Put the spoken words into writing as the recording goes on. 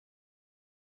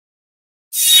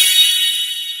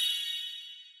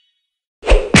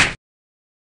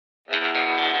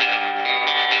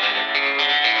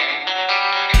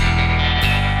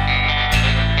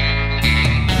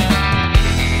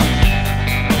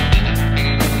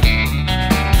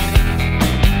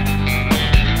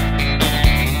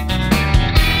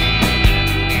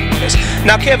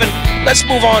Now, Kevin, let's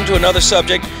move on to another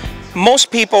subject.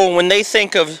 Most people, when they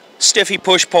think of Stiffy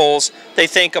push poles, they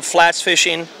think of flats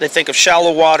fishing, they think of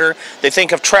shallow water, they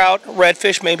think of trout,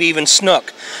 redfish, maybe even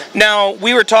snook. Now,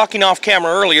 we were talking off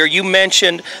camera earlier, you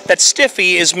mentioned that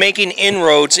Stiffy is making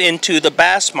inroads into the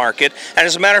bass market, and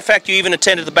as a matter of fact, you even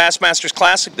attended the Bassmasters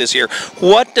Classic this year.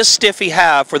 What does Stiffy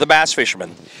have for the bass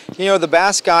fishermen? You know, the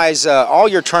bass guys, all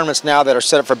your tournaments now that are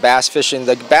set up for bass fishing,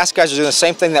 the bass guys are doing the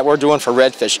same thing that we're doing for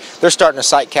redfish. They're starting to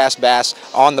sight cast bass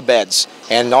on the beds.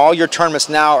 And all your tournaments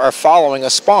now are following a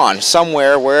spawn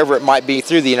somewhere, wherever it might be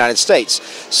through the United States.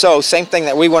 So, same thing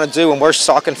that we want to do when we're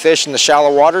stocking fish in the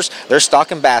shallow waters, they're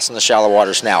stocking bass in the shallow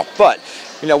waters now. But,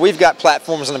 you know, we've got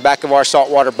platforms in the back of our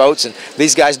saltwater boats, and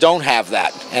these guys don't have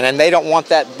that. And then they don't want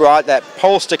that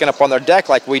pole sticking up on their deck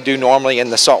like we do normally in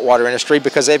the saltwater industry,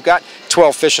 because they've got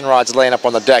 12 fishing rods laying up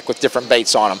on the deck with different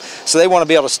baits on them. So they want to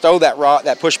be able to stow that rod,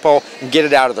 that push pole, and get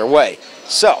it out of their way.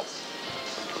 So,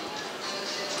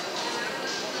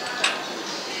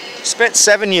 spent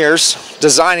 7 years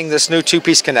designing this new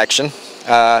two-piece connection.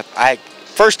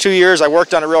 First 2 years I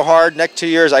worked on it real hard. Next 2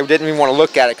 years I didn't even want to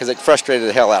look at it because it frustrated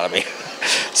the hell out of me.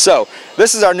 So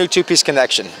this is our new two-piece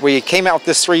connection. We came out with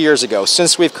this 3 years ago.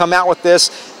 Since we've come out with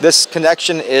this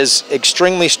connection is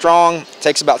extremely strong. It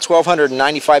takes about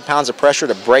 1,295 pounds of pressure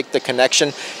to break the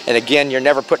connection. And again, you're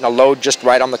never putting a load just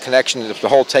right on the connection. The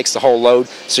hole takes the whole load,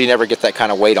 so you never get that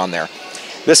kind of weight on there.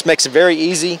 This makes it very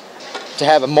easy to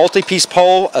have a multi-piece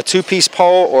pole, a two-piece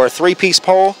pole, or a three-piece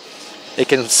pole. It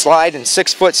can slide in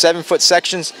 6-foot, 7-foot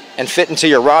sections and fit into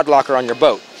your rod locker on your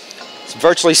boat. It's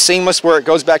virtually seamless where it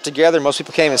goes back together. Most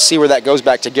people can't even see where that goes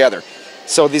back together.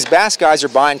 So these bass guys are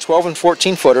buying 12 and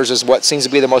 14 footers is what seems to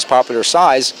be the most popular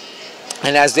size.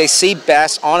 And as they see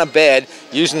bass on a bed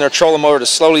using their trolling motor to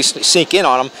slowly sink in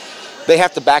on them, they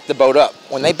have to back the boat up.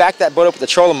 When they back that boat up with the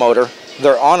trolling motor,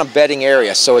 they're on a bedding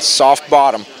area, so it's soft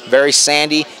bottom, very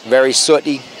sandy, very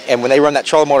sooty, and when they run that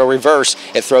trolling motor reverse,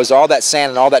 it throws all that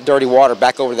sand and all that dirty water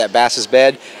back over that bass's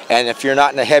bed. And if you're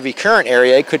not in a heavy current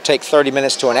area, it could take 30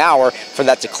 minutes to an hour for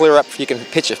that to clear up. You can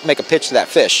make a pitch to that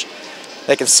fish.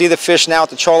 They can see the fish now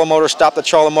with the trolling motor, stop the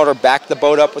trolling motor, back the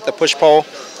boat up with the push pole,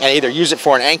 and either use it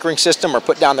for an anchoring system or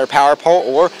put down their power pole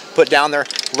or put down their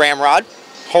ramrod,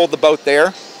 hold the boat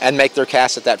there, and make their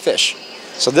cast at that fish.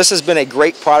 So this has been a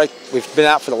great product. We've been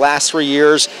out for the last 3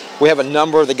 years. We have a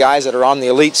number of the guys that are on the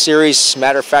Elite Series. As a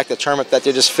matter of fact, the tournament that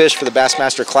they just fished for the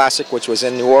Bassmaster Classic, which was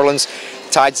in New Orleans,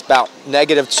 tide's about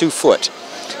 -2 foot.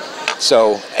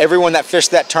 So everyone that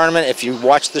fished that tournament, if you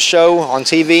watch the show on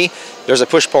TV, there's a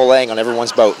push pole laying on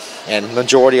everyone's boat, and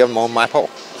majority of them on my pole.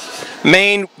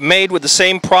 Made with the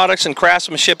same products and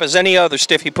craftsmanship as any other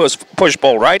Stiffy push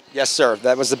pole, right? Yes, sir.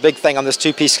 That was the big thing on this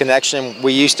two-piece connection.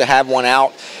 We used to have one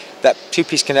out. That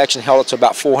two-piece connection held it to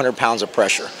about 400 pounds of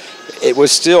pressure. It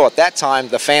was still, at that time,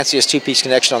 the fanciest two-piece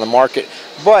connection on the market.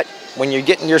 But when you're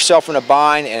getting yourself in a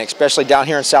bind, and especially down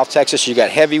here in South Texas, you got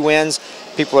heavy winds,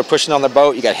 people are pushing on their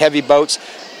boat, you got heavy boats,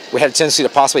 we had a tendency to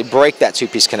possibly break that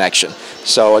two-piece connection.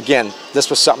 So again,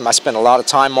 this was something I spent a lot of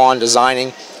time on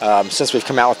designing. Since we've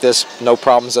come out with this, no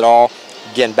problems at all.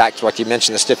 Again, back to what you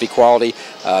mentioned, the Stiffy quality.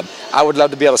 I would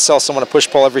love to be able to sell someone a push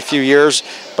pole every few years,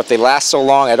 but they last so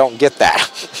long, I don't get that.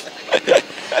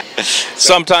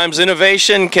 Sometimes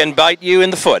innovation can bite you in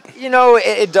the foot. You know,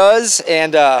 it does,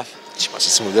 and she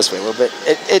wants to move this way a little bit.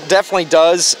 It definitely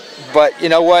does, but you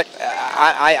know what?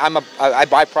 I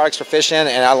buy products for fishing,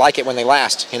 and I like it when they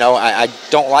last. You know, I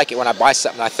don't like it when I buy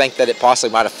something I think that it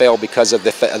possibly might have failed because of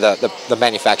the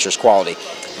manufacturer's quality.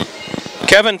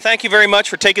 Kevin, thank you very much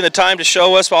for taking the time to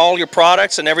show us all your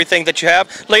products and everything that you have.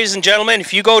 Ladies and gentlemen,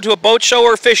 if you go to a boat show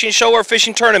or a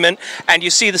fishing tournament and you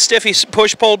see the Stiffy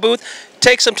push pole booth,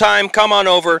 take some time, come on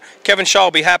over. Kevin Shaw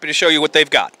will be happy to show you what they've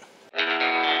got.